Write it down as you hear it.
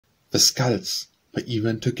The Skulls by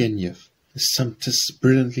Turgenev. A sumptuous,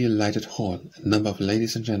 brilliantly lighted hall, a number of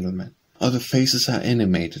ladies and gentlemen. All the faces are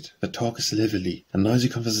animated, the talk is lively, a noisy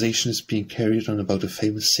conversation is being carried on about a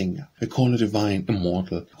famous singer. We call her divine,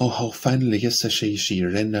 immortal. Oh, how finally yesterday she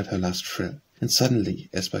rendered her last trill. And suddenly,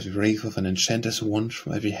 as by the wave of an enchanter's wand,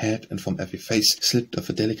 from every head and from every face slipped off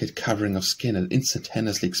a delicate covering of skin and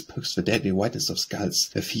instantaneously exposed the deadly whiteness of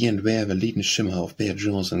skulls, with here and there the leaden shimmer of bare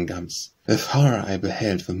jaws and gums. With horror I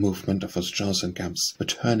beheld the movement of those jaws and gums,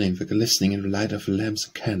 returning the glistening in the light of the lamps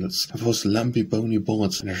and candles, of those lumpy bony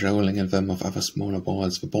balls, and rolling in them of other smaller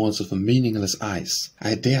balls, the balls of the meaningless eyes.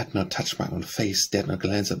 I dared not touch my own face, dared not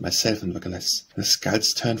glance at myself in the glass. The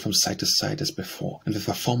skulls turned from side to side as before, and with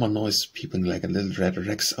a former noise peeping like a little red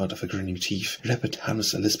rex out of a grinning teeth, rapid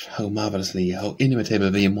tongues lisped how marvelously, how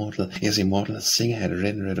inimitable the immortal, as immortal a singer had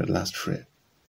rendered at last trill.